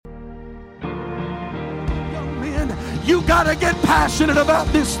You got to get passionate about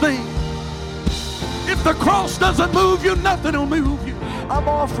this thing. If the cross doesn't move you, nothing will move you. I'm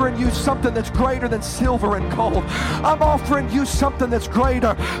offering you something that's greater than silver and gold. I'm offering you something that's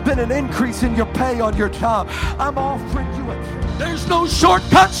greater than an increase in your pay on your job. I'm offering you There's no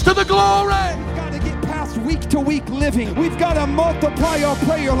shortcuts to the glory. We've got to get past week-to-week living. We've got to multiply our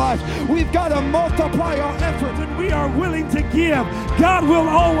prayer life. We've got to multiply our effort. And we are willing to give. God will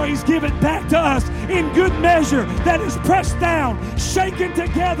always give it back to us in good measure that is pressed down, shaken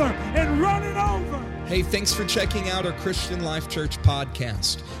together, and running over. Hey, thanks for checking out our Christian Life Church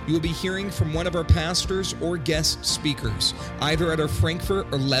podcast. You will be hearing from one of our pastors or guest speakers, either at our Frankfurt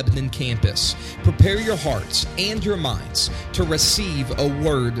or Lebanon campus. Prepare your hearts and your minds to receive a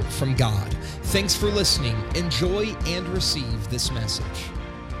word from God. Thanks for listening. Enjoy and receive this message.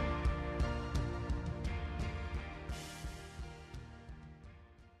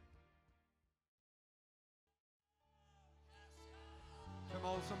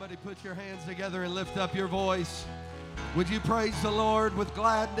 Somebody put your hands together and lift up your voice. Would you praise the Lord with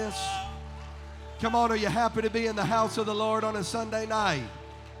gladness? Come on, are you happy to be in the house of the Lord on a Sunday night?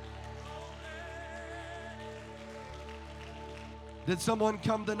 Did someone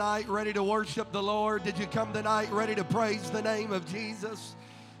come tonight ready to worship the Lord? Did you come tonight ready to praise the name of Jesus?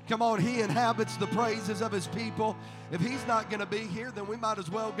 Come on, He inhabits the praises of His people. If He's not going to be here, then we might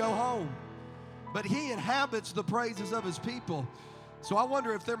as well go home. But He inhabits the praises of His people. So I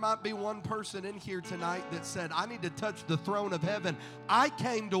wonder if there might be one person in here tonight that said, I need to touch the throne of heaven. I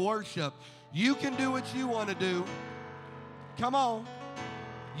came to worship. You can do what you want to do. Come on.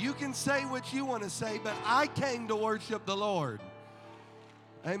 You can say what you want to say, but I came to worship the Lord.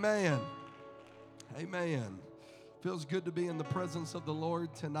 Amen. Amen. Feels good to be in the presence of the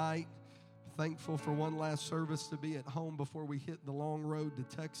Lord tonight. Thankful for one last service to be at home before we hit the long road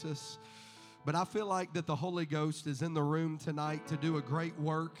to Texas. But I feel like that the Holy Ghost is in the room tonight to do a great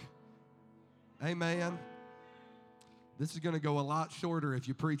work. Amen. This is going to go a lot shorter if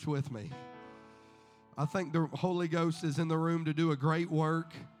you preach with me. I think the Holy Ghost is in the room to do a great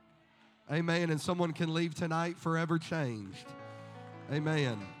work. Amen. And someone can leave tonight forever changed.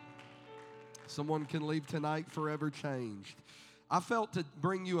 Amen. Someone can leave tonight forever changed. I felt to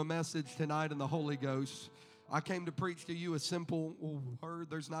bring you a message tonight in the Holy Ghost. I came to preach to you a simple word.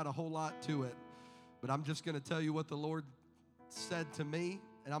 There's not a whole lot to it. But I'm just going to tell you what the Lord said to me,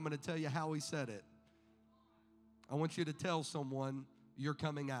 and I'm going to tell you how He said it. I want you to tell someone, you're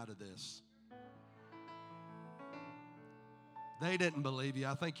coming out of this. They didn't believe you.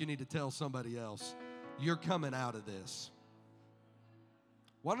 I think you need to tell somebody else, you're coming out of this.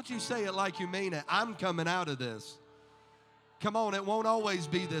 Why don't you say it like you mean it? I'm coming out of this. Come on, it won't always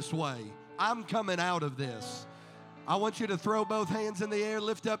be this way. I'm coming out of this. I want you to throw both hands in the air,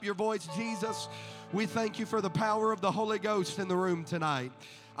 lift up your voice. Jesus, we thank you for the power of the Holy Ghost in the room tonight.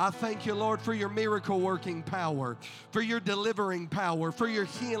 I thank you, Lord, for your miracle-working power, for your delivering power, for your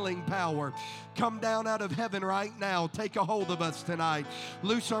healing power. Come down out of heaven right now. Take a hold of us tonight.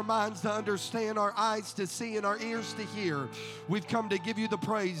 Loose our minds to understand, our eyes to see, and our ears to hear. We've come to give you the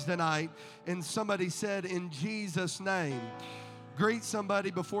praise tonight. And somebody said, in Jesus' name. Greet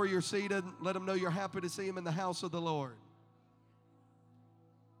somebody before you're seated. Let them know you're happy to see them in the house of the Lord.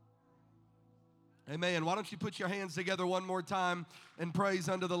 Amen. Why don't you put your hands together one more time and praise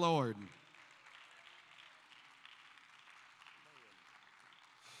unto the Lord.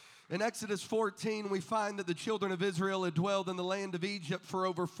 In Exodus 14, we find that the children of Israel had dwelled in the land of Egypt for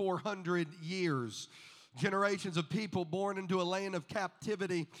over 400 years. Generations of people born into a land of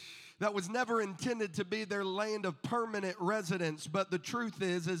captivity that was never intended to be their land of permanent residence. But the truth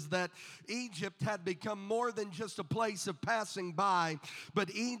is that Egypt had become more than just a place of passing by, but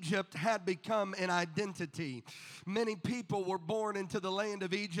Egypt had become an identity. Many people were born into the land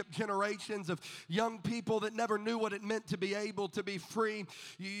of Egypt, generations of young people that never knew what it meant to be able to be free.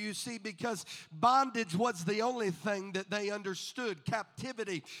 You see, because bondage was the only thing that they understood.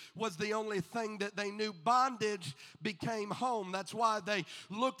 Captivity was the only thing that they knew. Bondage became home. That's why they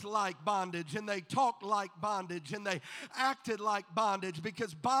looked like bondage, and they talked like bondage, and they acted like bondage,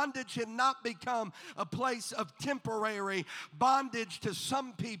 because bondage had not become a place of temporary. Bondage to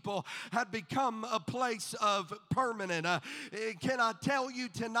some people had become a place of permanent. Can I tell you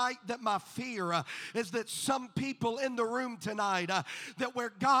tonight that my fear is that some people in the room tonight, that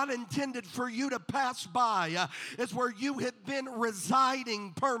where God intended for you to pass by is where you have been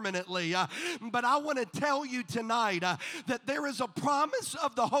residing permanently. But I want to tell you tonight that there is a promise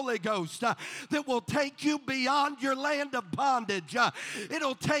of the Holy Ghost that will take you beyond your land of bondage.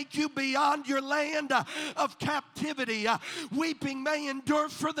 It'll take you beyond your land of captivity. Weeping may endure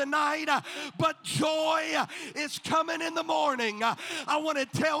for the night, but joy is coming in the morning. I want to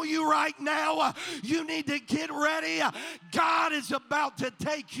tell you right now, you need to get ready. God is about to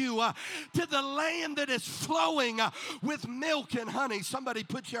take you to the land that is flowing with milk and honey. Somebody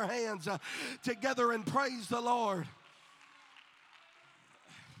put your hands together and praise the Lord.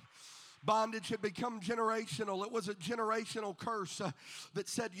 Bondage had become generational. It was a generational curse that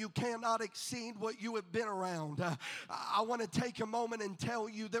said you cannot exceed what you have been around. I want to take a moment and tell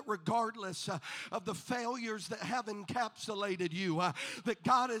you that regardless of the failures that have encapsulated you, that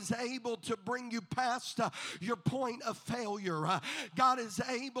God is able to bring you past your point of failure. God is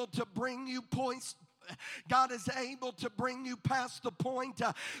able to bring you God is able to bring you past the point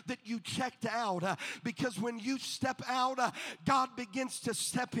that you checked out, because when you step out, God begins to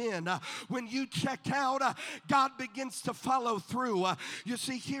step in. When you check out, God begins to follow through. You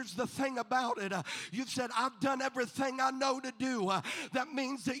see, here's the thing about it. You've said, I've done everything I know to do. That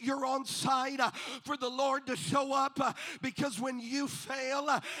means that you're on site for the Lord to show up, because when you fail,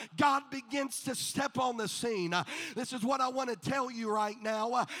 God begins to step on the scene. This is what I want to tell you right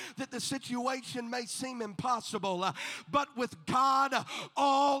now, that the situation may seem impossible, but with God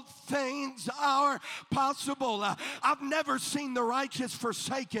all things are possible. I've never seen the righteous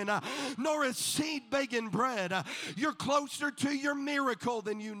forsaken, nor a seed begging bread. You're closer to your miracle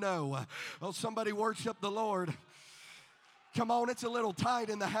than you know. Oh, somebody worship the Lord. Come on, it's a little tight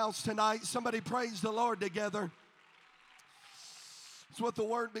in the house tonight. Somebody praise the Lord together. So what the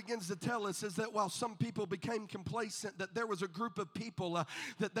word begins to tell us is that while some people became complacent, that there was a group of people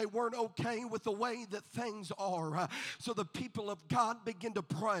that they weren't okay with the way that things are. So the people of God begin to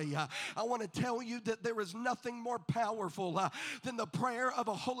pray. I want to tell you that there is nothing more powerful than the prayer of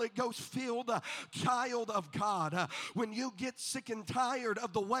a Holy Ghost-filled child of God. When you get sick and tired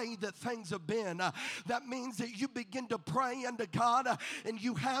of the way that things have been, that means that you begin to pray unto God, and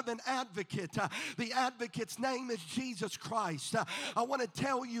you have an advocate. The advocate's name is Jesus Christ. I want to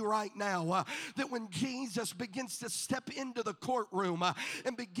tell you right now that when Jesus begins to step into the courtroom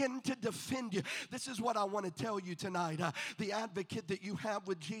and begin to defend you, this is what I want to tell you tonight. The advocate that you have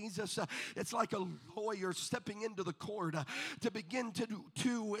with Jesus, it's like a lawyer stepping into the court to begin to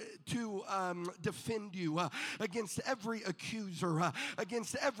defend you against every accuser,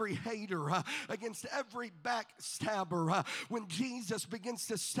 against every hater, against every backstabber. When Jesus begins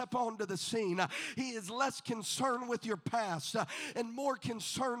to step onto the scene, he is less concerned with your past and more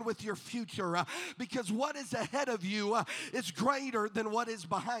concerned with your future, because what is ahead of you is greater than what is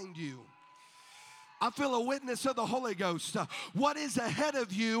behind you. I feel a witness of the Holy Ghost. What is ahead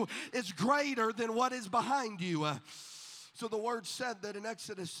of you is greater than what is behind you. So the word said that in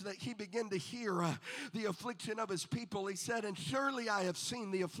Exodus that he began to hear the affliction of his people. He said, and surely I have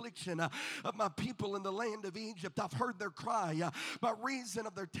seen the affliction of my people in the land of Egypt. I've heard their cry by reason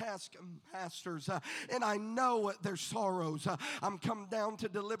of their taskmasters, and I know their sorrows. I'm come down to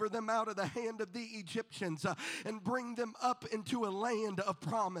deliver them out of the hand of the Egyptians and bring them up into a land of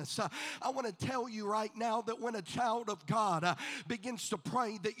promise. I want to tell you right now that when a child of God begins to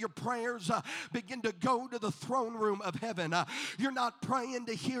pray, that your prayers begin to go to the throne room of heaven. You're not praying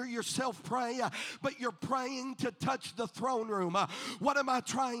to hear yourself pray, but you're praying to touch the throne room. What am I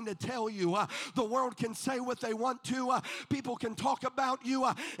trying to tell you? The world can say what they want to. People can talk about you,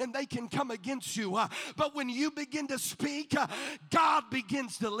 and they can come against you. But when you begin to speak, God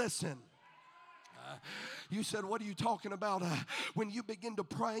begins to listen. You said, what are you talking about? When you begin to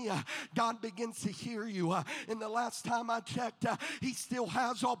pray, God begins to hear you. And the last time I checked, he still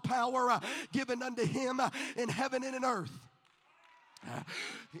has all power given unto him in heaven and in earth.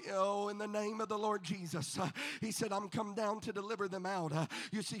 In the name of the Lord Jesus, he said, I'm come down to deliver them out.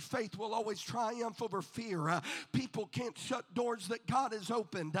 You see, faith will always triumph over fear. People can't shut doors that God has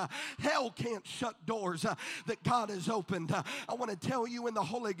opened. Hell can't shut doors that God has opened. I want to tell you in the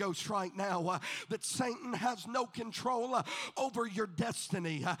Holy Ghost right now that Satan has no control over your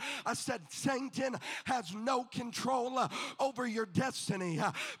destiny. I said Satan has no control over your destiny.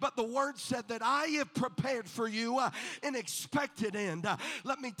 But the word said that I have prepared for you an expected end.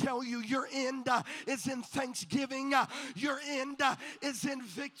 Let me tell you, your end is in thanksgiving. Your end is in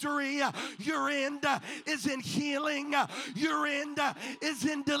victory. Your end is in healing. Your end is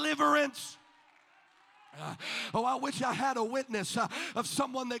in deliverance. I wish I had a witness of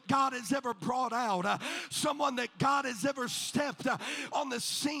someone that God has ever brought out, someone that God has ever stepped on the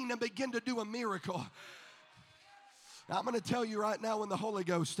scene and begin to do a miracle. I'm going to tell you right now in the Holy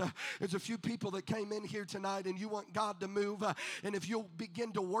Ghost, there's a few people that came in here tonight and you want God to move. And if you'll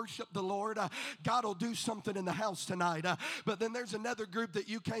begin to worship the Lord, God will do something in the house tonight. But then there's another group that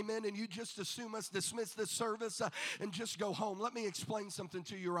you came in and you just assume us, dismiss this service and just go home. Let me explain something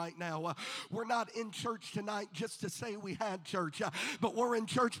to you right now. We're not in church tonight just to say we had church, but we're in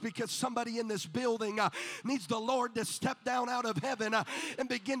church because somebody in this building needs the Lord to step down out of heaven and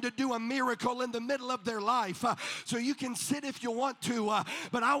begin to do a miracle in the middle of their life. So you can sit if you want to,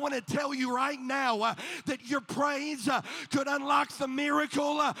 but I want to tell you right now that your praise could unlock the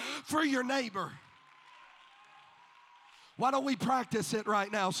miracle for your neighbor. Why don't we practice it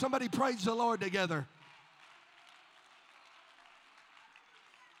right now? Somebody praise the Lord together.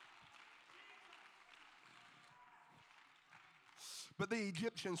 But the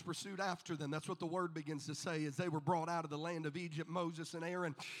Egyptians pursued after them. That's what the word begins to say. As they were brought out of the land of Egypt, Moses and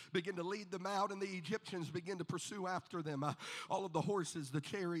Aaron began to lead them out, and the Egyptians began to pursue after them. All of the horses, the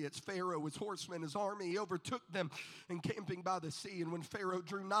chariots, Pharaoh, his horsemen, his army, he overtook them encamping by the sea. And when Pharaoh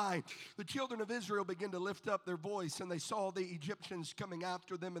drew nigh, the children of Israel began to lift up their voice, and they saw the Egyptians coming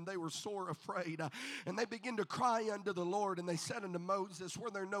after them, and they were sore afraid. And they began to cry unto the Lord, and they said unto Moses,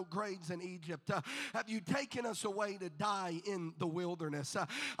 were there no graves in Egypt? Have you taken us away to die in the wilderness?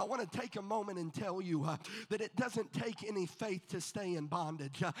 I want to take a moment and tell you that it doesn't take any faith to stay in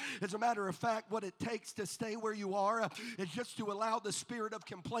bondage. As a matter of fact, what it takes to stay where you are is just to allow the spirit of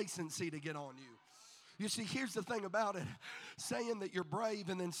complacency to get on you. You see, here's the thing about it. Saying that you're brave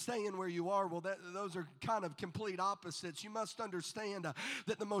and then staying where you are, well, those are kind of complete opposites. You must understand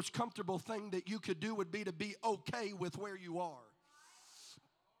that the most comfortable thing that you could do would be to be okay with where you are.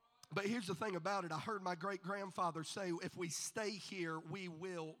 But here's the thing about it. I heard my great-grandfather say, if we stay here, we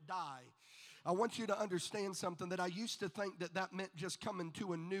will die. I want you to understand something, that I used to think that that meant just coming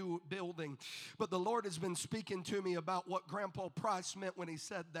to a new building. But the Lord has been speaking to me about what Grandpa Price meant when he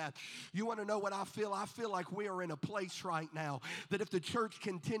said that. You want to know what I feel? I feel like we are in a place right now that if the church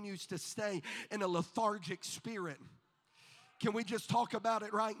continues to stay in a lethargic spirit, can we just talk about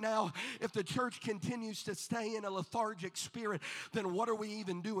it right now? If the church continues to stay in a lethargic spirit, then what are we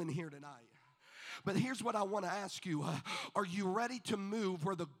even doing here tonight? But here's what I want to ask you. Are you ready to move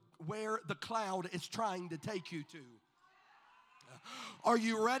where the cloud is trying to take you to? Are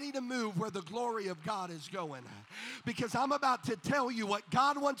you ready to move where the glory of God is going? Because I'm about to tell you what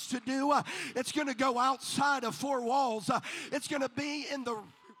God wants to do. It's going to go outside of four walls. It's going to be in the...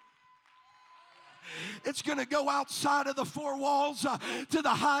 It's going to go outside of the four walls to the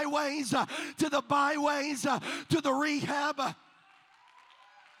highways, to the byways, to the rehab.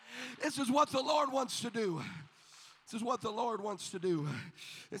 This is what the Lord wants to do. This is what the Lord wants to do.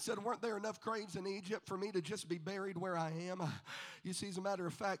 It said, weren't there enough graves in Egypt for me to just be buried where I am? You see, as a matter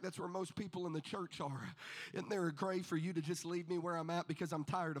of fact, that's where most people in the church are. Isn't there a grave for you to just leave me where I'm at because I'm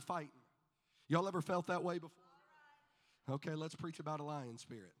tired of fighting? Y'all ever felt that way before? Okay, let's preach about a lion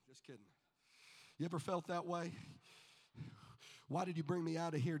spirit. Just kidding. You ever felt that way? Why did you bring me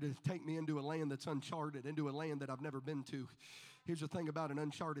out of here to take me into a land that's uncharted, into a land that I've never been to? Here's the thing about an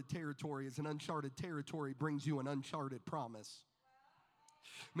uncharted territory is an uncharted territory brings you an uncharted promise.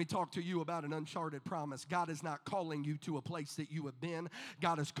 Let me talk to you about an uncharted promise. God is not calling you to a place that you have been.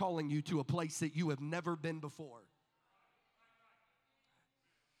 God is calling you to a place that you have never been before.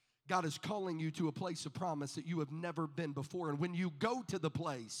 God is calling you to a place of promise that you have never been before. And when you go to the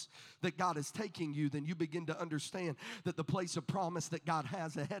place that God is taking you, then you begin to understand that the place of promise that God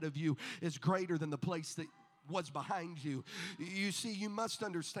has ahead of you is greater than the place that was behind you. You see, you must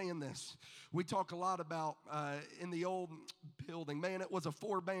understand this. We talk a lot about in the old building, man, it was a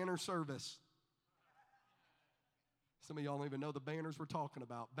 4-banner service. Some of y'all don't even know the banners we're talking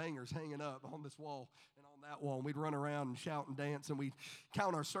about. Bangers hanging up on this wall and on that wall. And we'd run around and shout and dance, and we'd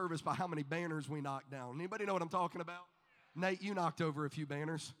count our service by how many banners we knocked down. Anybody know what I'm talking about? Nate, you knocked over a few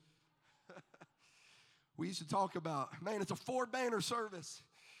banners. We used to talk about, man, it's a 4-banner service.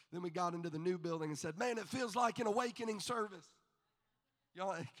 Then we got into the new building and said, man, it feels like an awakening service.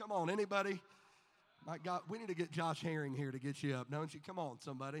 Y'all, come on, anybody? My God, we need to get Josh Herring here to get you up, don't you? Come on,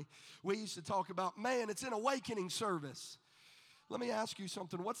 somebody. We used to talk about, man, it's an awakening service. Let me ask you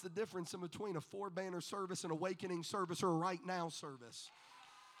something. What's the difference in between a 4-banner service, an awakening service, or a right now service?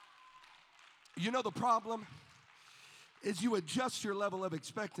 You know the problem is you adjust your level of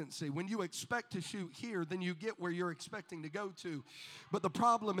expectancy. When you expect to shoot here, then you get where you're expecting to go to. But the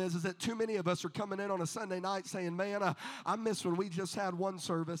problem is that too many of us are coming in on a Sunday night saying, man, I miss when we just had one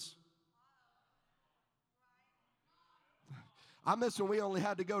service. I miss when we only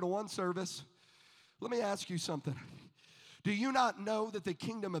had to go to one service. Let me ask you something. Do you not know that the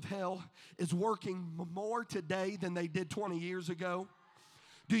kingdom of hell is working more today than they did 20 years ago?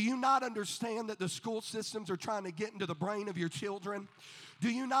 Do you not understand that the school systems are trying to get into the brain of your children? Do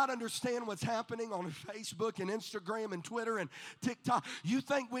you not understand what's happening on Facebook and Instagram and Twitter and TikTok? You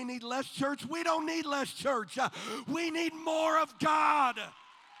think we need less church? We don't need less church. We need more of God.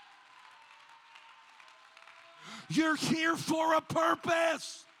 You're here for a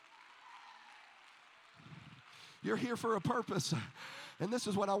purpose. You're here for a purpose. And this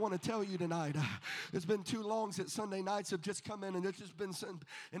is what I want to tell you tonight. It's been too long since Sunday nights have just come in, and it's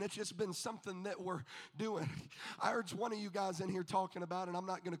just been something that we're doing. I heard one of you guys in here talking about, and I'm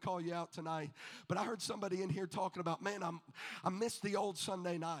not going to call you out tonight, but I heard somebody in here talking about, man, I miss the old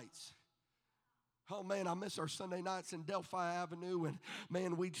Sunday nights. Oh, man, I miss our Sunday nights in Delphi Avenue, and,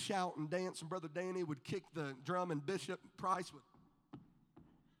 man, we'd shout and dance, and Brother Danny would kick the drum, and Bishop Price would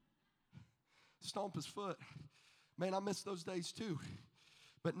stomp his foot. Man, I miss those days too,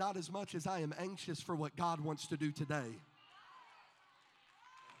 but not as much as I am anxious for what God wants to do today.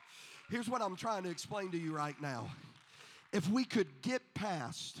 Here's what I'm trying to explain to you right now. If we could get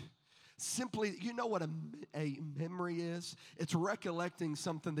past simply, you know what a memory is? It's recollecting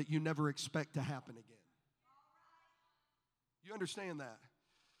something that you never expect to happen again. You understand that?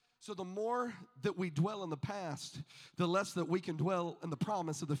 So the more that we dwell in the past, the less that we can dwell in the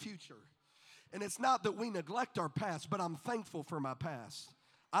promise of the future. And it's not that we neglect our past, but I'm thankful for my past.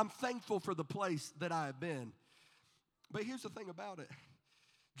 I'm thankful for the place that I have been. But here's the thing about it.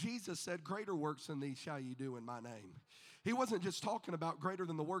 Jesus said, greater works than these shall you do in my name. He wasn't just talking about greater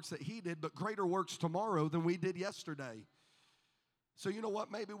than the works that he did, but greater works tomorrow than we did yesterday. So you know what?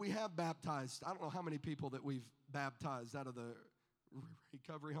 Maybe we have baptized. I don't know how many people that we've baptized out of the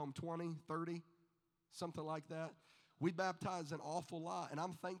recovery home, 20, 30, something like that. We baptized an awful lot, and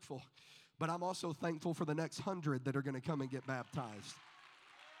I'm thankful. But I'm also thankful for the next 100 that are going to come and get baptized.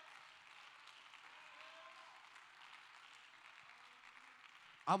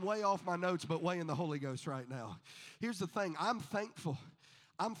 I'm way off my notes, but way in the Holy Ghost right now. Here's the thing. I'm thankful.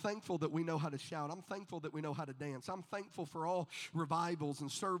 I'm thankful that we know how to shout. I'm thankful that we know how to dance. I'm thankful for all revivals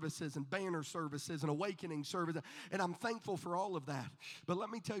and services and banner services and awakening services. And I'm thankful for all of that. But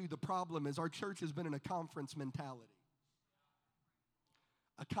let me tell you, the problem is our church has been in a conference mentality.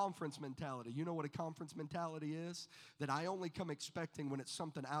 A conference mentality. You know what a conference mentality is? That I only come expecting when it's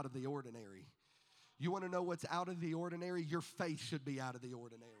something out of the ordinary. You want to know what's out of the ordinary? Your faith should be out of the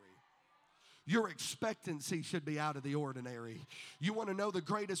ordinary. Your expectancy should be out of the ordinary. You want to know the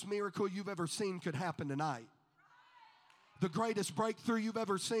greatest miracle you've ever seen could happen tonight. The greatest breakthrough you've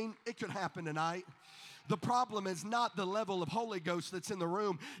ever seen, it could happen tonight. The problem is not the level of Holy Ghost that's in the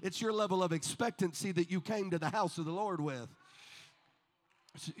room. It's your level of expectancy that you came to the house of the Lord with.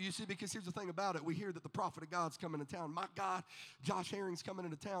 You see, because here's the thing about it. We hear that the prophet of God's coming to town. My God, Josh Herring's coming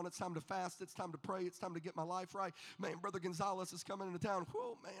into town. It's time to fast. It's time to pray. It's time to get my life right. Man, Brother Gonzalez is coming into town.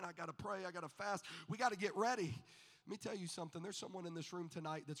 Whoa, man, I got to pray. I got to fast. We got to get ready. Let me tell you something. There's someone in this room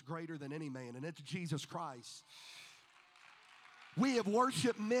tonight that's greater than any man, and it's Jesus Christ. We have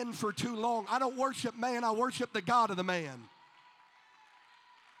worshiped men for too long. I don't worship man. I worship the God of the man.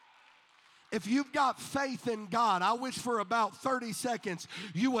 If you've got faith in God, I wish for about 30 seconds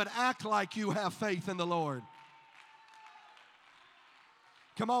you would act like you have faith in the Lord.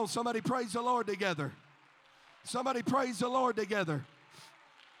 Come on, somebody praise the Lord together. Somebody praise the Lord together.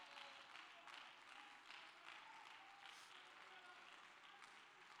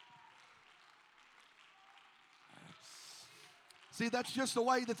 See, that's just the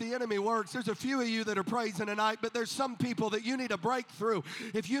way that the enemy works. There's a few of you that are praising tonight, but there's some people that you need a breakthrough.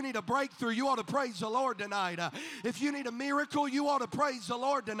 If you need a breakthrough, you ought to praise the Lord tonight. If you need a miracle, you ought to praise the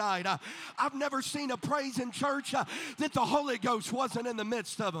Lord tonight. I've never seen a praise in church that the Holy Ghost wasn't in the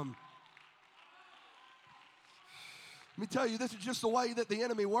midst of them. Let me tell you, this is just the way that the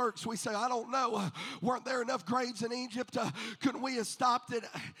enemy works. We say, I don't know. Weren't there enough graves in Egypt? Couldn't we have stopped at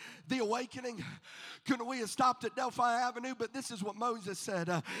the awakening? Couldn't we have stopped at Delphi Avenue? But this is what Moses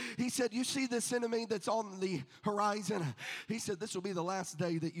said. He said, you see this enemy that's on the horizon? He said, this will be the last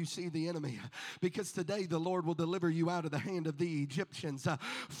day that you see the enemy. Because today the Lord will deliver you out of the hand of the Egyptians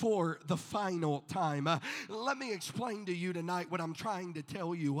for the final time. Let me explain to you tonight what I'm trying to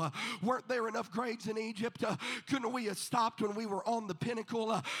tell you. Weren't there enough graves in Egypt? Couldn't we have stopped when we were on the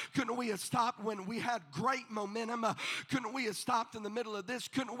pinnacle? Couldn't we have stopped when we had great momentum? Couldn't we have stopped in the middle of this?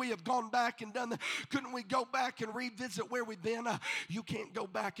 Couldn't we have gone back and done that? Couldn't we go back and revisit where we've been? You can't go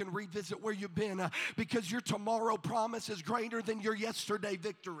back and revisit where you've been because your tomorrow promise is greater than your yesterday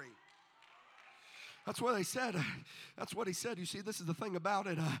victory. That's what they said. That's what he said. You see, this is the thing about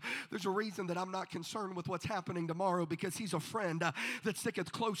it. There's a reason that I'm not concerned with what's happening tomorrow, because he's a friend that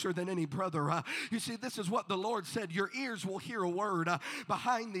sticketh closer than any brother. You see, this is what the Lord said. Your ears will hear a word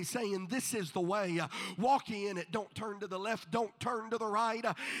behind thee saying, this is the way. Walk ye in it. Don't turn to the left. Don't turn to the right.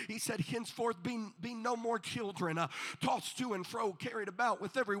 He said, henceforth be no more children, tossed to and fro, carried about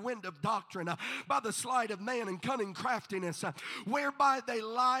with every wind of doctrine, by the sleight of man and cunning craftiness, whereby they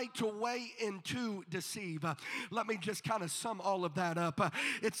lie to weigh and to deceive. Let me just kind of sum all of that up.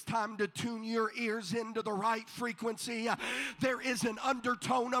 It's time to tune your ears into the right frequency. There is an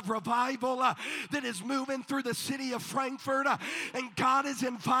undertone of revival that is moving through the city of Frankfurt, and God is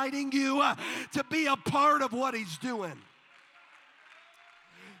inviting you to be a part of what he's doing.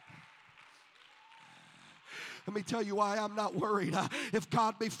 Let me tell you why I'm not worried. If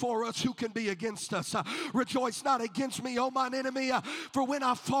God be for us, who can be against us? Rejoice not against me, O mine enemy, for when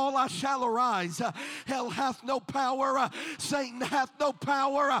I fall, I shall arise. Hell hath no power. Satan hath no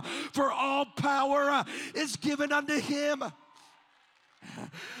power. For all power is given unto him,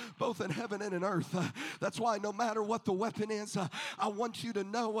 both in heaven and in earth. That's why no matter what the weapon is, I want you to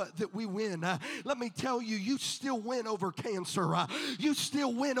know that we win. Let me tell you, you still win over cancer. You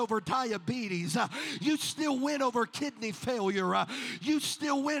still win over diabetes. You still win over kidney failure. You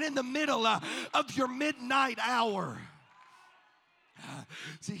still win in the middle of your midnight hour.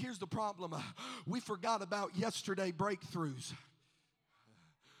 See, here's the problem. We forgot about yesterday breakthroughs.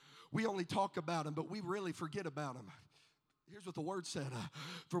 We only talk about them, but we really forget about them. Here's what the word said.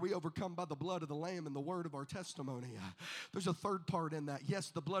 For we overcome by the blood of the Lamb and the word of our testimony. There's a third part in that.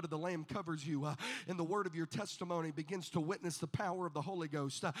 Yes, the blood of the Lamb covers you, and the word of your testimony begins to witness the power of the Holy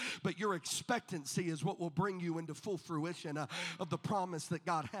Ghost. But your expectancy is what will bring you into full fruition of the promise that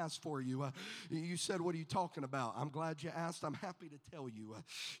God has for you. You said, what are you talking about? I'm glad you asked. I'm happy to tell you.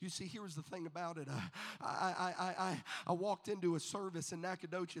 You see, here's the thing about it. I walked into a service in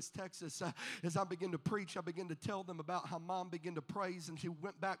Nacogdoches, Texas. As I began to preach, I began to tell them about how Mom began to praise, and she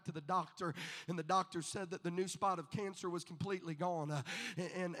went back to the doctor, and the doctor said that the new spot of cancer was completely gone.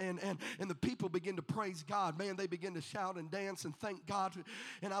 And the people began to praise God. Man, they began to shout and dance and thank God.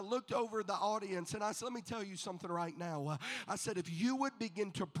 And I looked over the audience, and I said, let me tell you something right now. I said, if you would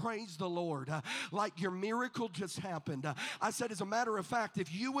begin to praise the Lord like your miracle just happened. I said, as a matter of fact,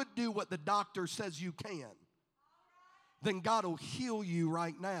 if you would do what the doctor says you can, then God will heal you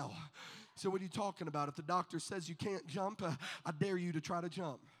right now. So what are you talking about? If the doctor says you can't jump, I dare you to try to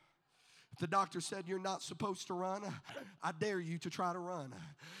jump. If the doctor said you're not supposed to run, I dare you to try to run.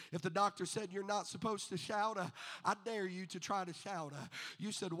 If the doctor said you're not supposed to shout, I dare you to try to shout.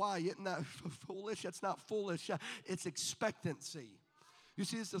 You said, why? Isn't that foolish? That's not foolish. It's expectancy. You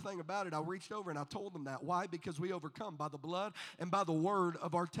see, it's the thing about it. I reached over and I told them that. Why? Because we overcome by the blood and by the word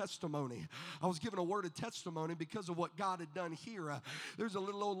of our testimony. I was given a word of testimony because of what God had done here. There's a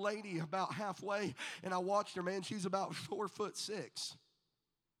little old lady about halfway, and I watched her, man. She's about 4'6".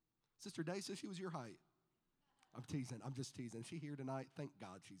 Sister Day says she was your height. I'm teasing. I'm just teasing. Is she here tonight? Thank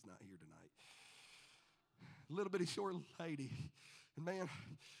God she's not here tonight. A little bitty short lady. And man,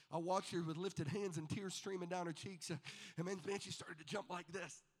 I watched her with lifted hands and tears streaming down her cheeks. And man, she started to jump like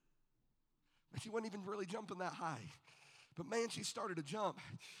this. She wasn't even really jumping that high. But man, she started to jump.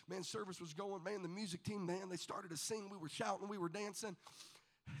 Man, service was going. Man, the music team, man, they started to sing. We were shouting. We were dancing.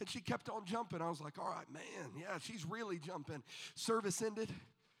 And she kept on jumping. I was like, all right, man, yeah, she's really jumping. Service ended.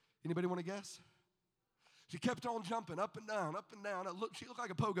 Anybody want to guess? She kept on jumping up and down, up and down. She looked like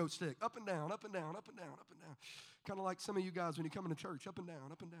a pogo stick, up and down, up and down, up and down, up and down. Kind of like some of you guys when you come into church, up and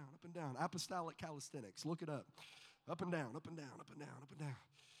down, up and down, up and down. Apostolic calisthenics, look it up. Up and down, up and down, up and down, up and down.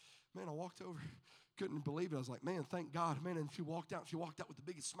 Man, I walked over, couldn't believe it. I was like, man, thank God. Man, and she walked out with the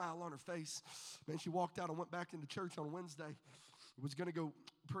biggest smile on her face. Man, she walked out and went back into church on Wednesday. Was going to go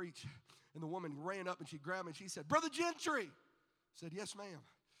preach. And the woman ran up and she grabbed me and she said, Brother Gentry. I said, yes, ma'am.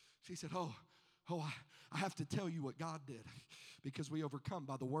 She said, I have to tell you what God did because we overcome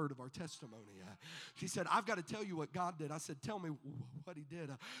by the word of our testimony. She said, I've got to tell you what God did. I said, tell me what he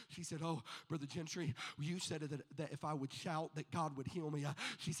did. She said, oh, Brother Gentry, you said that if I would shout that God would heal me.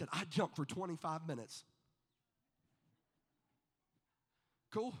 She said, I jumped for 25 minutes.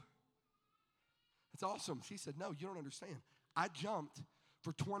 Cool. That's awesome. She said, no, you don't understand. I jumped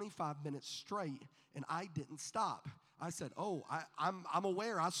for 25 minutes straight, and I didn't stop. I said, oh, I'm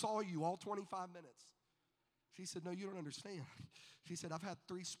aware. I saw you all 25 minutes. She said, no, you don't understand. She said, I've had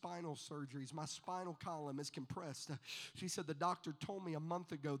 3 spinal surgeries. My spinal column is compressed. She said, the doctor told me a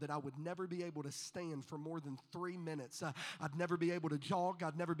month ago that I would never be able to stand for more than 3 minutes. I'd never be able to jog.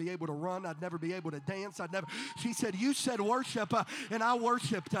 I'd never be able to run. I'd never be able to dance. She said, you said worship, and I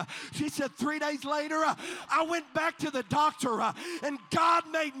worshiped. She said, 3 days later, I went back to the doctor, and God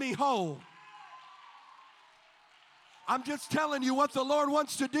made me whole. I'm just telling you what the Lord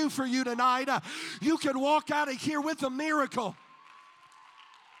wants to do for you tonight. You can walk out of here with a miracle.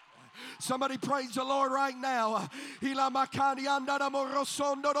 Somebody praise the Lord right now. In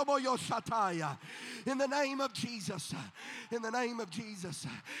the name of Jesus. In the name of Jesus.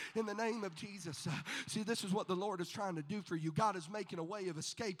 In the name of Jesus. See, this is what the Lord is trying to do for you. God is making a way of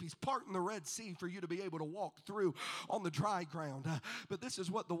escape. He's parting the Red Sea for you to be able to walk through on the dry ground. But this is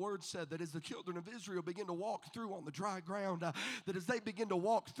what the Word said, that as the children of Israel begin to walk through on the dry ground, that as they begin to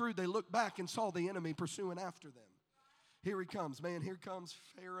walk through, they looked back and saw the enemy pursuing after them. Here he comes, man. Here comes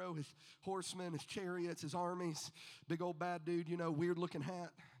Pharaoh, his horsemen, his chariots, his armies. Big old bad dude, weird looking hat.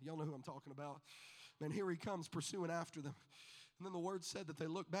 Y'all know who I'm talking about. Man, here he comes pursuing after them. And then the Word said that they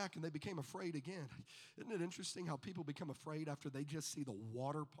looked back and they became afraid again. Isn't it interesting how people become afraid after they just see the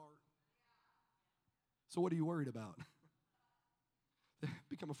water part? So what are you worried about? They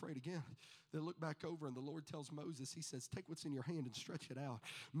become afraid again. They look back over and the Lord tells Moses, he says, take what's in your hand and stretch it out.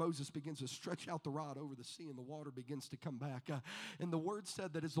 Moses begins to stretch out the rod over the sea and the water begins to come back. And the Word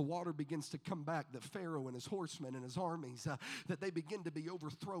said that as the water begins to come back, that Pharaoh and his horsemen and his armies, that they begin to be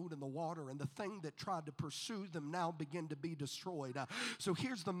overthrown in the water, and the thing that tried to pursue them now begin to be destroyed. So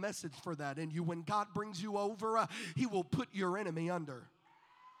here's the message for that in you. When God brings you over, He will put your enemy under.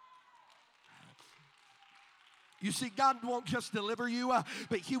 You see, God won't just deliver you,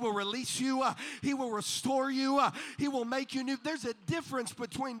 but He will release you. He will restore you. He will make you new. There's a difference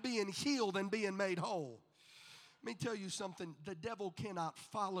between being healed and being made whole. Let me tell you something. The devil cannot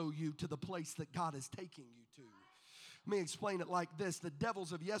follow you to the place that God is taking you to. Let me explain it like this. The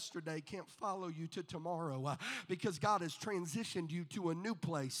devils of yesterday can't follow you to tomorrow because God has transitioned you to a new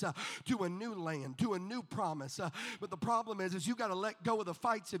place, to a new land, to a new promise. But the problem is you got to let go of the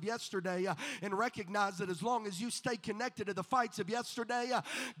fights of yesterday and recognize that as long as you stay connected to the fights of yesterday,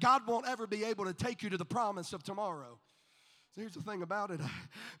 God won't ever be able to take you to the promise of tomorrow. So here's the thing about it.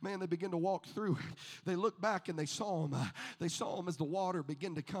 Man, they begin to walk through. They look back and they saw him. They saw him as the water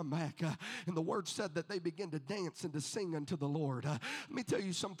began to come back. And the Word said that they began to dance and to sing unto the Lord. Let me tell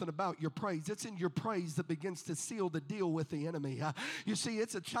you something about your praise. It's in your praise that begins to seal the deal with the enemy. You see,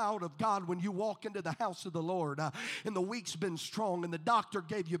 it's a child of God when you walk into the house of the Lord and the week's been strong and the doctor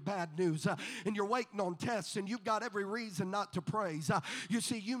gave you bad news and you're waiting on tests and you've got every reason not to praise. You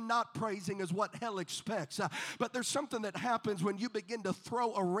see, you not praising is what hell expects. But there's something that happens when you begin to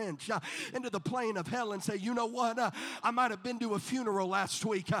throw a wrench into the plane of hell and say, you know what, I might have been to a funeral last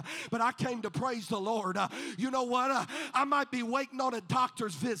week, but I came to praise the Lord. You know what, I might be waiting on a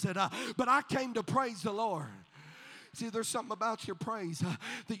doctor's visit, but I came to praise the Lord. See, there's something about your praise,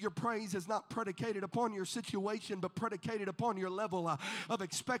 that your praise is not predicated upon your situation, but predicated upon your level of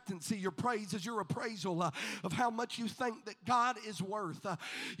expectancy. Your praise is your appraisal of how much you think that God is worth.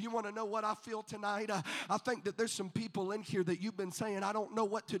 You want to know what I feel tonight? I think that there's some people in here that you've been saying, I don't know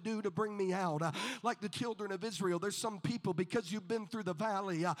what to do to bring me out. Like the children of Israel, there's some people, because you've been through the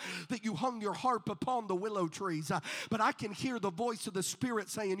valley, that you hung your harp upon the willow trees. But I can hear the voice of the Spirit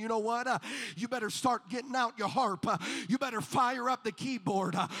saying, you know what? You better start getting out your harp. You better fire up the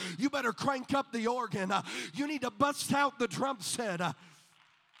keyboard. You better crank up the organ. You need to bust out the drum set.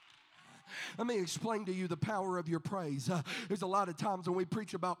 Let me explain to you the power of your praise. There's a lot of times when we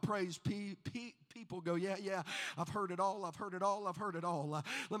preach about praise, people go, yeah, I've heard it all, I've heard it all, I've heard it all.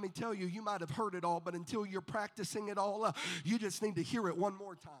 Let me tell you, you might have heard it all, but until you're practicing it all, you just need to hear it one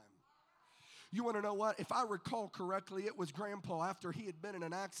more time. You want to know what? If I recall correctly, it was Grandpa, after he had been in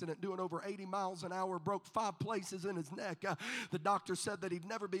an accident doing over 80 miles an hour, broke 5 places in his neck. The doctor said that he'd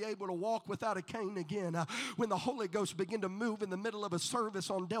never be able to walk without a cane again. When the Holy Ghost began to move in the middle of a service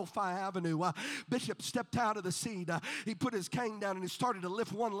on Delphi Avenue, Bishop stepped out of the seat. He put his cane down and he started to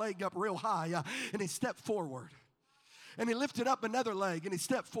lift one leg up real high, and he stepped forward. And he lifted up another leg and he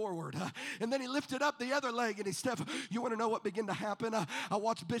stepped forward. And then he lifted up the other leg and he stepped. You want to know what began to happen? I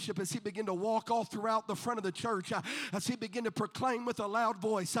watched Bishop as he began to walk all throughout the front of the church. As he began to proclaim with a loud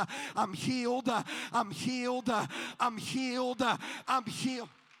voice, I'm healed, I'm healed, I'm healed, I'm healed.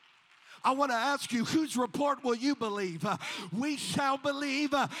 I want to ask you, whose report will you believe? We shall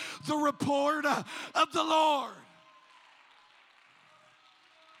believe the report of the Lord.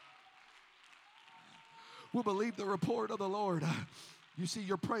 We'll believe the report of the Lord. You see,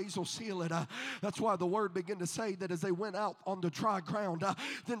 your praise will seal it. That's why the word began to say that as they went out on the dry ground,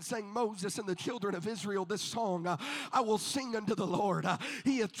 then sang Moses and the children of Israel this song, I will sing unto the Lord.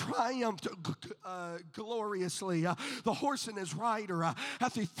 He hath triumphed gloriously. The horse and his rider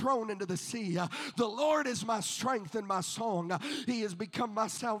hath he thrown into the sea. The Lord is my strength and my song. He has become my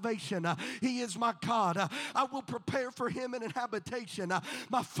salvation. He is my God. I will prepare for him an habitation.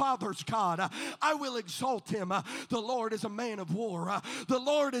 My father's God. I will exalt him. The Lord is a man of war. The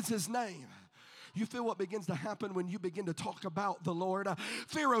Lord is his name. You feel what begins to happen when you begin to talk about the Lord.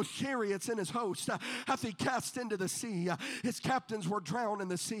 Pharaoh's chariots and his host hath he cast into the sea. His captains were drowned in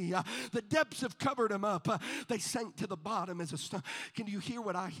the sea. The depths have covered him up. They sank to the bottom as a stone. Can you hear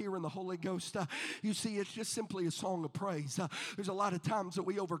what I hear in the Holy Ghost? You see, it's just simply a song of praise. There's a lot of times that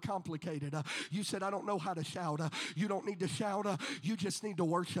we overcomplicate it. You said, I don't know how to shout. You don't need to shout. You just need to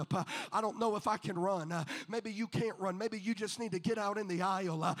worship. I don't know if I can run. Maybe you can't run. Maybe you just need to get out in the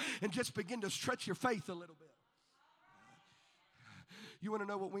aisle and just begin to stretch your faith a little bit. You want to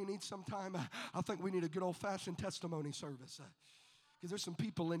know what we need sometime? I think we need a good old-fashioned testimony service. Because there's some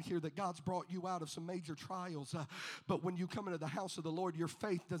people in here that God's brought you out of some major trials. But when you come into the house of the Lord, your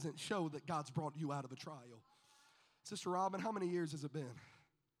faith doesn't show that God's brought you out of a trial. Sister Robin, how many years has it been?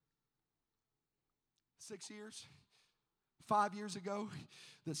 6 years? 5 years ago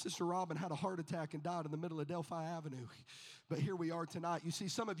that Sister Robin had a heart attack and died in the middle of Delphi Avenue. But here we are tonight. You see,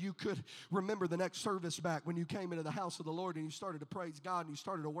 some of you could remember the next service back when you came into the house of the Lord and you started to praise God and you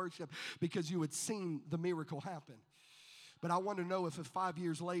started to worship because you had seen the miracle happen. But I want to know if 5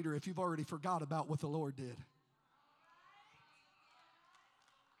 years later, if you've already forgot about what the Lord did.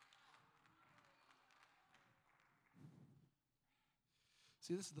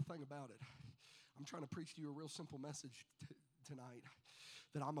 See, this is the thing about it. I'm trying to preach to you a real simple message tonight,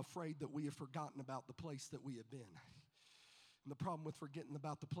 that I'm afraid that we have forgotten about the place that we have been. And the problem with forgetting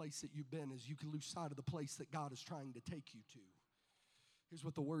about the place that you've been is you can lose sight of the place that God is trying to take you to. Here's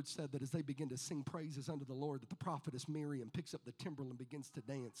what the word said, that as they begin to sing praises unto the Lord, that the prophetess Miriam picks up the timbrel and begins to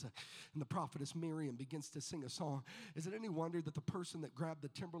dance. And the prophetess Miriam begins to sing a song. Is it any wonder that the person that grabbed the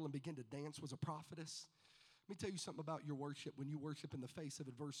timbrel and began to dance was a prophetess? Let me tell you something about your worship. When you worship in the face of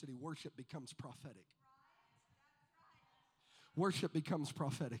adversity, worship becomes prophetic. Worship becomes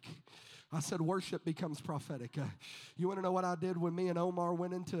prophetic. I said worship becomes prophetic. You want to know what I did when me and Omar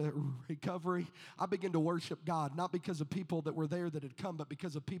went into recovery? I began to worship God, not because of people that were there that had come, but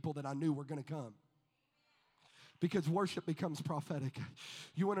because of people that I knew were going to come. Because worship becomes prophetic.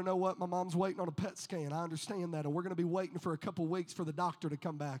 You want to know what? My mom's waiting on a PET scan. I understand that. And we're going to be waiting for a couple weeks for the doctor to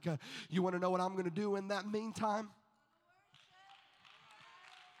come back. You want to know what I'm going to do in that meantime?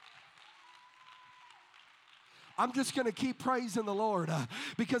 I'm just going to keep praising the Lord.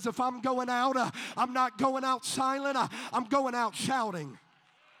 Because if I'm going out, I'm not going out silent. I'm going out shouting.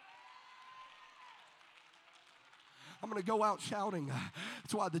 I'm going to go out shouting.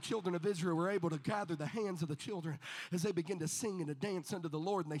 That's why the children of Israel were able to gather the hands of the children as they began to sing and to dance unto the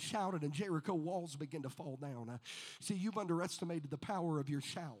Lord, and they shouted, and Jericho walls began to fall down. See, you've underestimated the power of your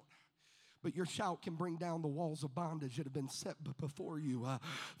shout. But your shout can bring down the walls of bondage that have been set before you.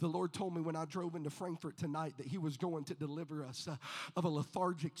 The Lord told me when I drove into Frankfurt tonight that he was going to deliver us of a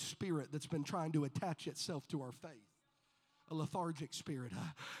lethargic spirit that's been trying to attach itself to our faith. A lethargic spirit.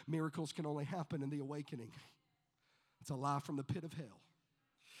 Miracles can only happen in the awakening. It's a lie from the pit of hell.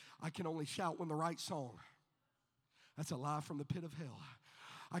 I can only shout when the right song. That's a lie from the pit of hell.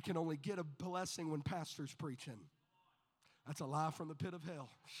 I can only get a blessing when pastor's preaching. That's a lie from the pit of hell.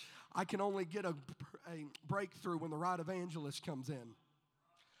 I can only get a breakthrough when the right evangelist comes in.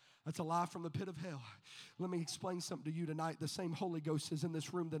 That's a lie from the pit of hell. Let me explain something to you tonight. The same Holy Ghost is in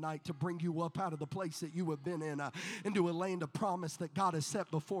this room tonight to bring you up out of the place that you have been in, into a land of promise that God has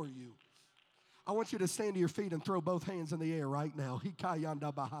set before you. I want you to stand to your feet and throw both hands in the air right now.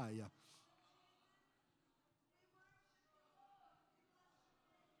 Hikayanda Bahaya.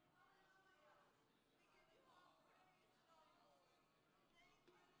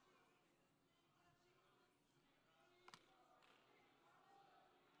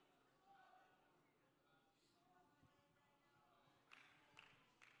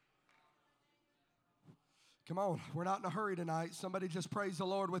 Come on, we're not in a hurry tonight. Somebody just praise the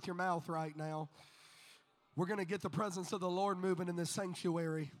Lord with your mouth right now. We're going to get the presence of the Lord moving in this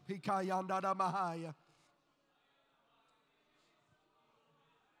sanctuary. Hikayanda Mahaya.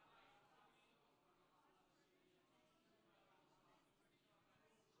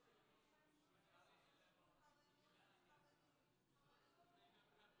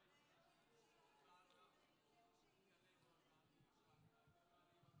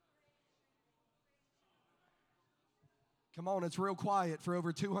 Come on, it's real quiet for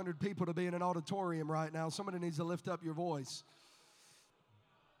over 200 people to be in an auditorium right now. Somebody needs to lift up your voice.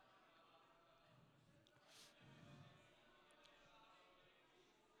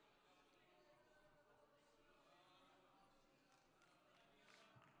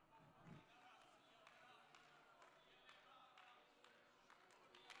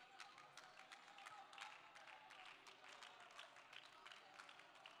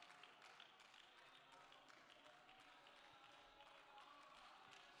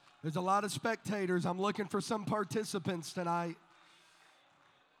 There's a lot of spectators. I'm looking for some participants tonight.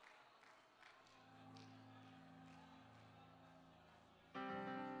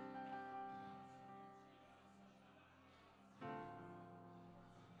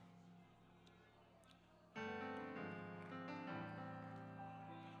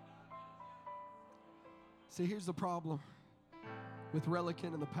 See, here's the problem with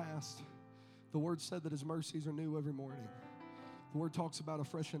Relican in the past. The Word said that His mercies are new every morning. The Word talks about a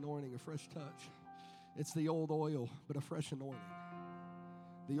fresh anointing, a fresh touch. It's the old oil, but a fresh anointing.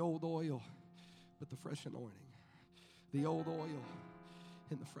 The old oil, but the fresh anointing. The old oil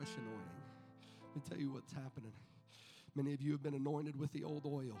and the fresh anointing. Let me tell you what's happening. Many of you have been anointed with the old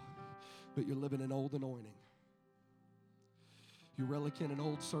oil, but you're living in old anointing. You're relicking in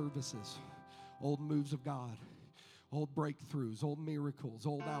old services, old moves of God, old breakthroughs, old miracles,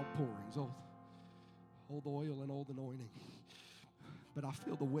 old outpourings, old oil and old anointing. But I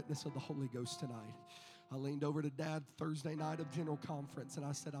feel the witness of the Holy Ghost tonight. I leaned over to Dad Thursday night of General Conference, and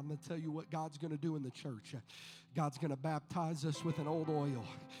I said, I'm going to tell you what God's going to do in the church. God's going to baptize us with an old oil,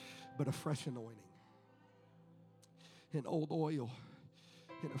 but a fresh anointing. An old oil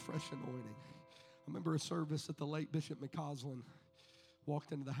and a fresh anointing. I remember a service that the late Bishop McCausland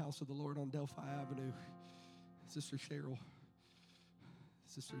walked into the house of the Lord on Delphi Avenue. Sister Cheryl,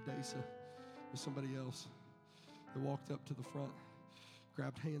 Sister Dasa, or somebody else. They walked up to the front,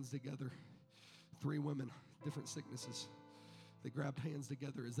 grabbed hands together. 3 women, different sicknesses. They grabbed hands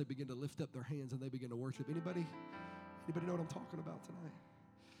together as they began to lift up their hands and they began to worship. Anybody know what I'm talking about tonight?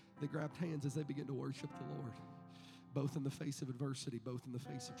 They grabbed hands as they began to worship the Lord, both in the face of adversity, both in the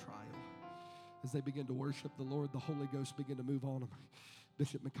face of trial. As they began to worship the Lord, the Holy Ghost began to move on them.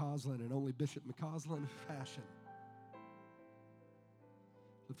 Bishop McCausland, and only Bishop McCausland fashion,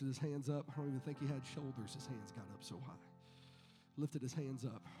 lifted his hands up. I don't even think he had shoulders. His hands got up so high. Lifted his hands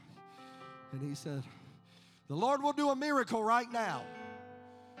up. And he said, the Lord will do a miracle right now.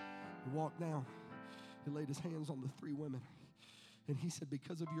 He walked down. He laid his hands on the 3 women. And he said,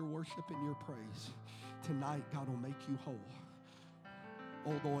 because of your worship and your praise, tonight God will make you whole.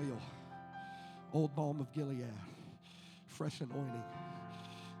 Old oil, old balm of Gilead, fresh anointing.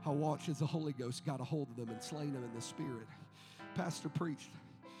 I watched as the Holy Ghost got a hold of them and slain them in the Spirit. Pastor preached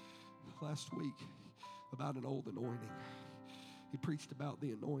last week about an old anointing. He preached about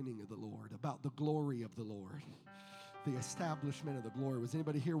the anointing of the Lord, about the glory of the Lord, the establishment of the glory. Was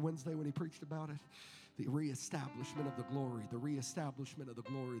anybody here Wednesday when he preached about it? The reestablishment of the glory, the reestablishment of the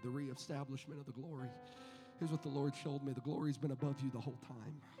glory, the reestablishment of the glory. Here's what the Lord showed me. The glory's been above you the whole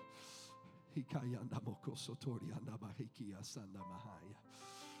time. The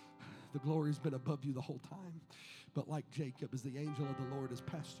glory's been above you the whole time. But like Jacob, as the angel of the Lord has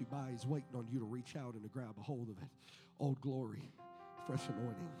passed you by, he's waiting on you to reach out and to grab a hold of it. Old glory, fresh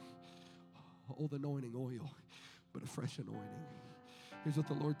anointing. Old anointing oil, but a fresh anointing. Here's what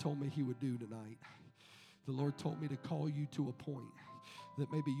the Lord told me he would do tonight. The Lord told me to call you to a point that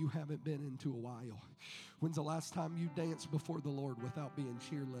maybe you haven't been into a while. When's the last time you danced before the Lord without being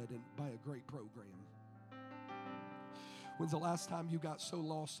cheerled by a great program? When's the last time you got so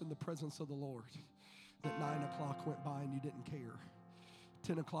lost in the presence of the Lord that 9 o'clock went by and you didn't care?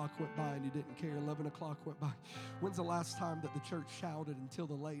 10 o'clock went by and you didn't care. 11 o'clock went by. When's the last time that the church shouted until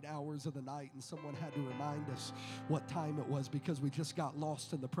the late hours of the night and someone had to remind us what time it was because we just got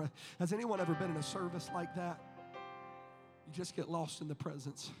lost in the presence? Has anyone ever been in a service like that? You just get lost in the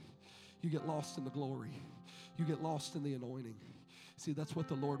presence. You get lost in the glory. You get lost in the anointing. See, that's what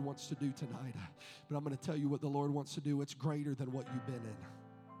the Lord wants to do tonight. But I'm going to tell you what the Lord wants to do. It's greater than what you've been in.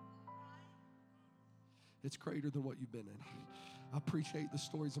 It's greater than what you've been in. I appreciate the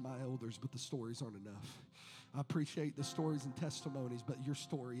stories of my elders, but the stories aren't enough. I appreciate the stories and testimonies, but your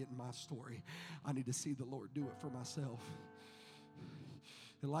story isn't my story. I need to see the Lord do it for myself.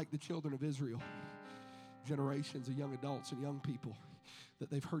 And like the children of Israel, generations of young adults and young people, that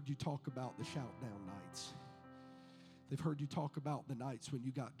they've heard you talk about the shout down nights. They've heard you talk about the nights when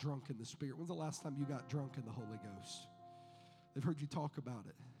you got drunk in the Spirit. When's the last time you got drunk in the Holy Ghost? They've heard you talk about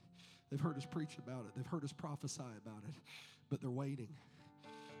it. They've heard us preach about it. They've heard us prophesy about it. But they're waiting.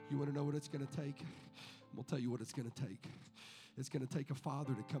 You want to know what it's going to take? I'm going to tell you what it's going to take. It's going to take a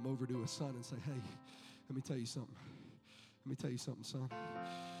father to come over to a son and say, hey, let me tell you something. Let me tell you something, son.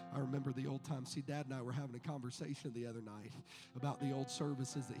 I remember the old times. See, Dad and I were having a conversation the other night about the old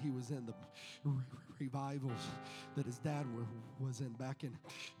services that he was in, the revivals that his dad was in back in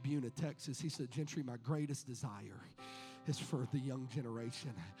Buna, Texas. He said, Gentry, my greatest desire is for the young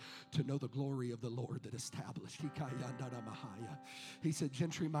generation to know the glory of the Lord that established. He said,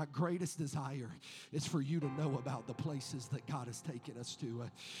 Gentry, my greatest desire is for you to know about the places that God has taken us to.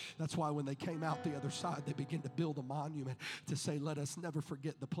 That's why when they came out the other side, they began to build a monument to say, let us never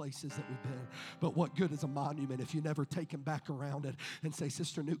forget the places that we've been. But what good is a monument if you never take him back around it and say,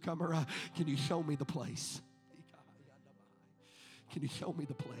 Sister Newcomer, can you show me the place? Can you show me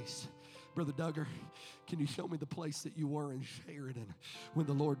the place? Brother Duggar, can you show me the place that you were in Sheridan when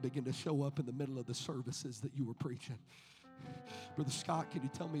the Lord began to show up in the middle of the services that you were preaching? Brother Scott, can you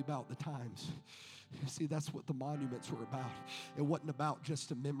tell me about the times? You see, that's what the monuments were about. It wasn't about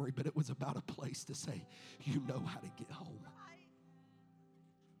just a memory, but it was about a place to say, you know how to get home.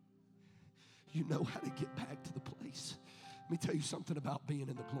 You know how to get back to the place. Let me tell you something about being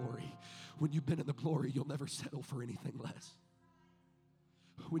in the glory. When you've been in the glory, you'll never settle for anything less.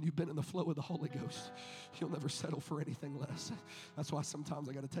 When you've been in the flow of the Holy Ghost, you'll never settle for anything less. That's why sometimes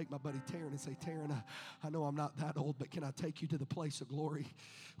I got to take my buddy Taryn and say, Taryn, I know I'm not that old, but can I take you to the place of glory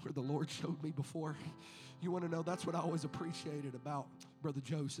where the Lord showed me before? You want to know, that's what I always appreciated about Brother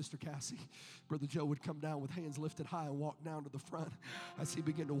Joe, Sister Cassie. Brother Joe would come down with hands lifted high and walk down to the front as he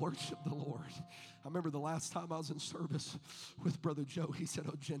began to worship the Lord. I remember the last time I was in service with Brother Joe, he said,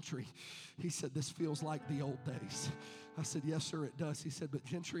 oh, Gentry, he said, this feels like the old days. I said, yes, sir, it does. He said, but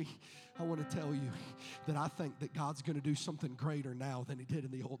Gentry, I want to tell you that I think that God's going to do something greater now than he did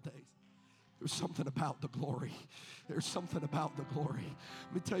in the old days. There's something about the glory. There's something about the glory.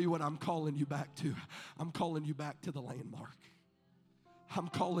 Let me tell you what I'm calling you back to. I'm calling you back to the landmark. I'm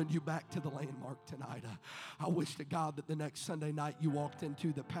calling you back to the landmark tonight. I wish to God that the next Sunday night you walked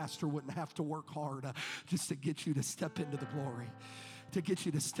into, the pastor wouldn't have to work hard just to get you to step into the glory, to get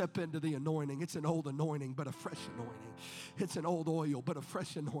you to step into the anointing. It's an old anointing, but a fresh anointing. It's an old oil, but a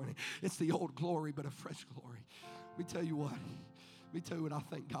fresh anointing. It's the old glory, but a fresh glory. Let me tell you what. Let me tell you what I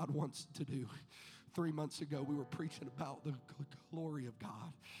think God wants to do. 3 months ago, we were preaching about the glory of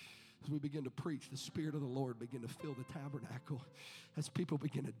God. As we begin to preach, the Spirit of the Lord began to fill the tabernacle as people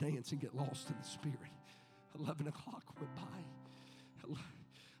begin to dance and get lost in the Spirit. 11 o'clock went by.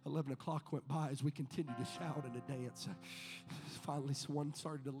 11 o'clock went by as we continued to shout and to dance. Finally, one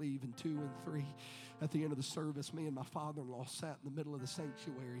started to leave, and 2 and 3. At the end of the service, me and my father-in-law sat in the middle of the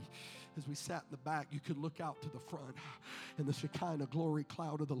sanctuary. As we sat in the back, you could look out to the front, and the Shekinah glory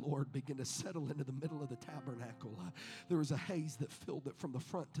cloud of the Lord began to settle into the middle of the tabernacle. There was a haze that filled it from the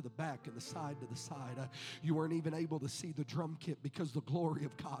front to the back and the side to the side. You weren't even able to see the drum kit because the glory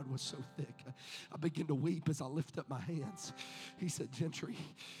of God was so thick. I began to weep as I lift up my hands. He said, Gentry,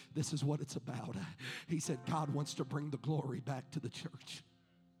 this is what it's about. He said, God wants to bring the glory back to the church.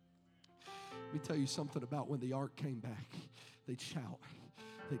 Let me tell you something about when the ark came back. They'd shout,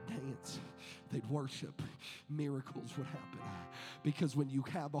 they'd dance, they'd worship. Miracles would happen. Because when you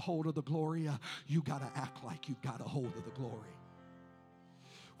have a hold of the glory, you got to act like you've got a hold of the glory.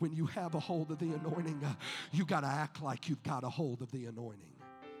 When you have a hold of the anointing, you got to act like you've got a hold of the anointing.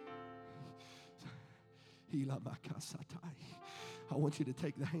 I want you to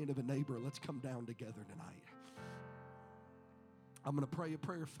take the hand of a neighbor. Let's come down together tonight. I'm going to pray a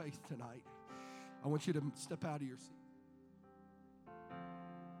prayer of faith tonight. I want you to step out of your seat.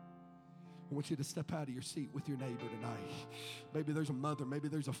 I want you to step out of your seat with your neighbor tonight. Maybe there's a mother, maybe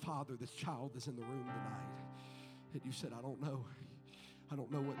there's a father, this child is in the room tonight. And you said, I don't know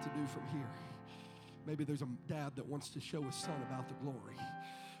what to do from here. Maybe there's a dad that wants to show his son about the glory.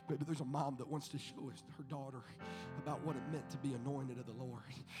 Maybe there's a mom that wants to show her daughter about what it meant to be anointed of the Lord.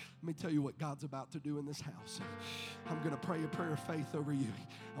 Let me tell you what God's about to do in this house. I'm going to pray a prayer of faith over you.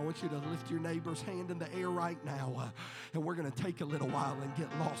 I want you to lift your neighbor's hand in the air right now. And we're going to take a little while and get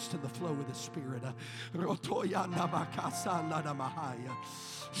lost in the flow of the Spirit.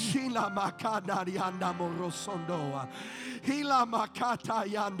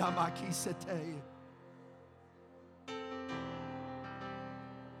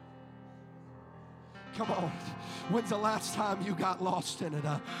 Come on. When's the last time you got lost in it?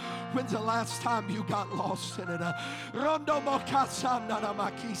 When's the last time you got lost in it? Rondo mokasana na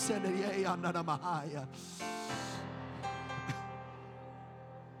makisene ya na mahaya.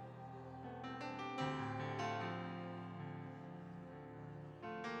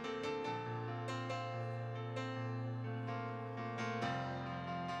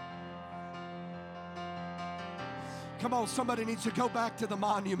 Come on, somebody needs to go back to the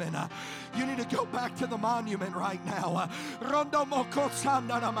monument. You need to go back to the monument right now.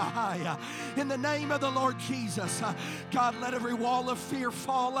 In the name of the Lord Jesus, God, let every wall of fear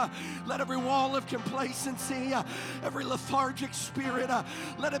fall. Let every wall of complacency, every lethargic spirit,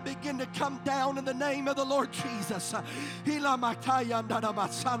 let it begin to come down in the name of the Lord Jesus. In the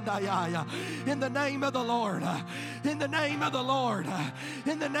name of the Lord. In the name of the Lord.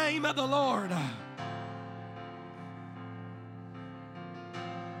 In the name of the Lord.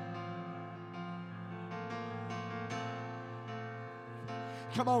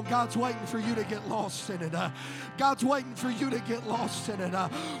 Come on, God's waiting for you to get lost in it. God's waiting for you to get lost in it.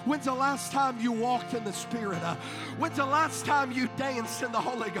 When's the last time you walked in the Spirit? When's the last time you danced in the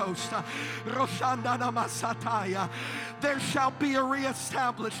Holy Ghost? There shall be a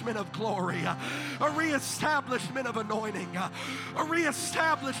reestablishment of glory, a reestablishment of anointing, a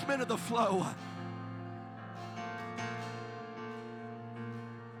reestablishment of the flow.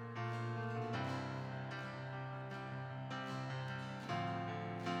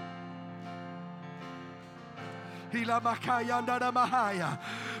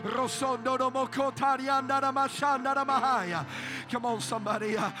 Come on,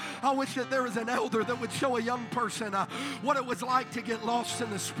 somebody. I wish that there was an elder that would show a young person what it was like to get lost in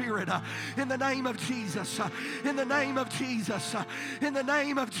the Spirit. In the name of Jesus. In the name of Jesus. In the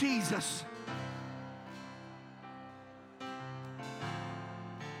name of Jesus.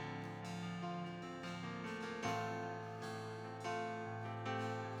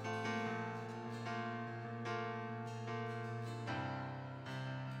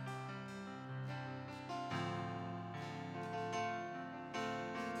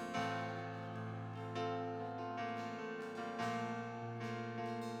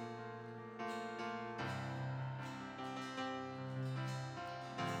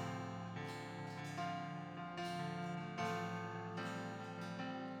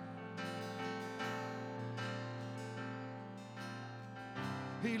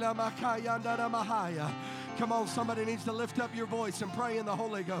 Come on, somebody needs to lift up your voice and pray in the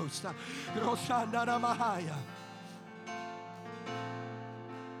Holy Ghost.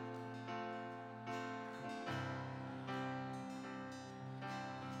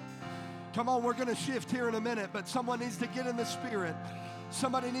 Come on, we're going to shift here in a minute, but someone needs to get in the Spirit.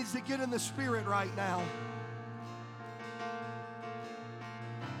 Somebody needs to get in the Spirit right now.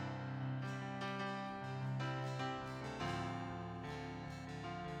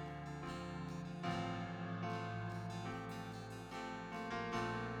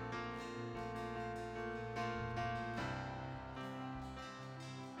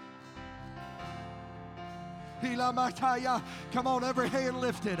 Come on, every hand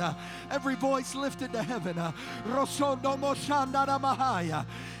lifted, every voice lifted to heaven.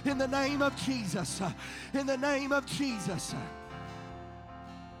 In the name of Jesus. In the name of Jesus.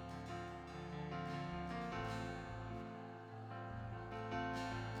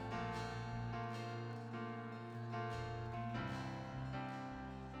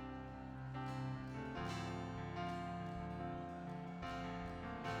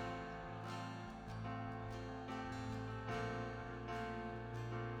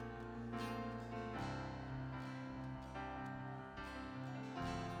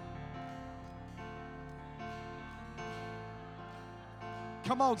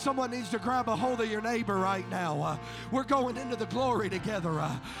 Come on, someone needs to grab a hold of your neighbor right now. We're going into the glory together.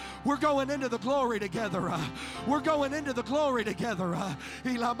 We're going into the glory together. We're going into the glory together.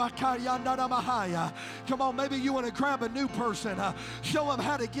 Come on, maybe you want to grab a new person. Show them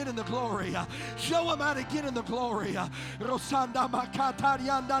how to get in the glory. Show them how to get in the glory.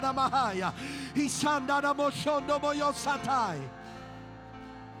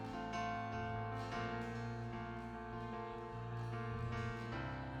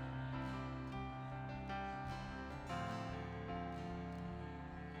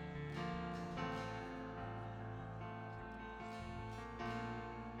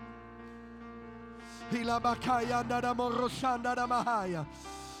 In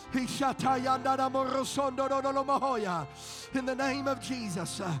the name of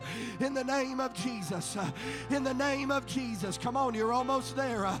Jesus. In the name of Jesus. In the name of Jesus. Come on, you're almost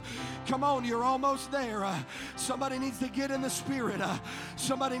there. Come on, you're almost there. Somebody needs to get in the Spirit.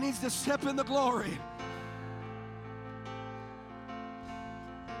 Somebody needs to step in the glory.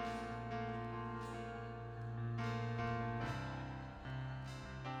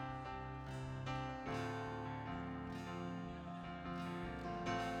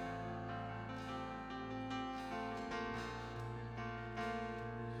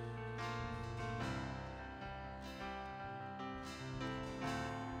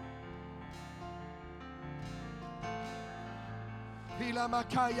 Ila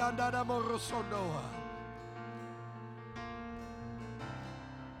machataya nada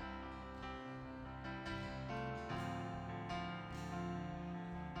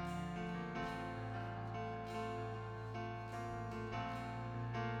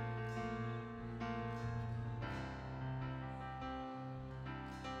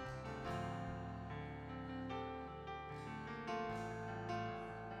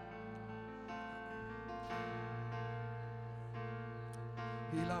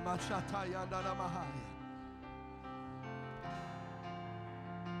mahaya.